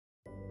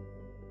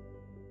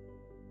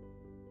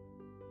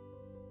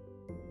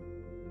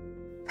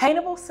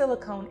Paintable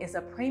silicone is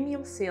a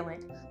premium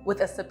sealant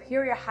with a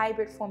superior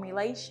hybrid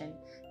formulation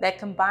that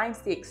combines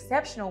the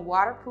exceptional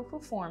waterproof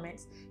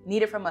performance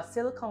needed from a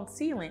silicone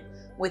sealant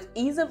with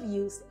ease of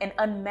use and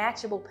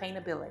unmatchable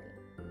paintability.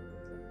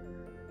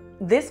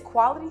 This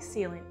quality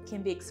sealant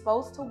can be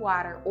exposed to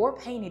water or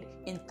painted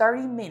in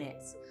 30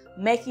 minutes,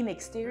 making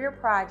exterior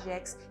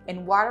projects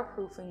and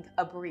waterproofing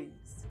a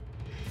breeze.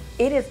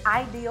 It is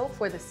ideal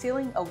for the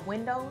sealing of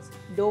windows,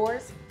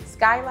 doors,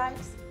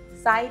 skylights,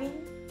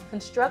 siding,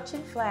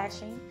 construction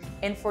flashing,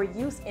 and for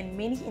use in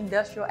many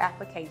industrial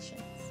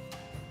applications.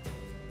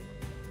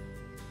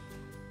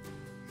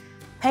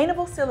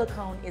 Paintable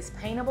silicone is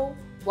paintable,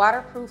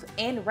 waterproof,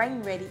 and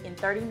rain-ready in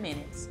 30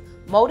 minutes,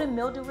 mold and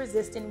mildew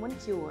resistant when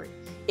cured.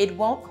 It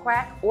won't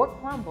crack or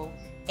crumble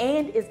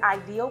and is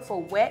ideal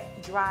for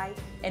wet, dry,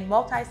 and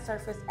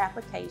multi-surface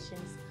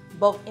applications,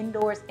 both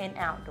indoors and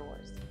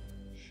outdoors.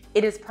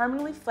 It is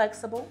permanently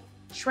flexible,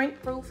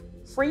 shrink-proof,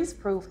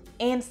 freeze-proof,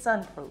 and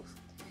sun-proof.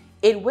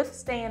 It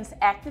withstands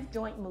active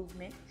joint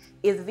movement,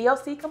 is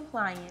VOC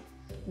compliant,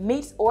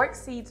 meets or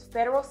exceeds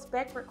federal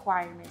spec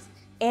requirements,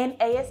 and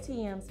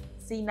ASTM's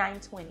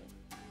C920.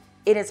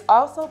 It is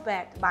also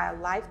backed by a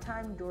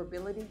lifetime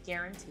durability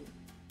guarantee.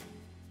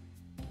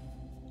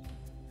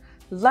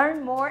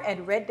 Learn more at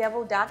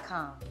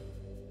reddevil.com.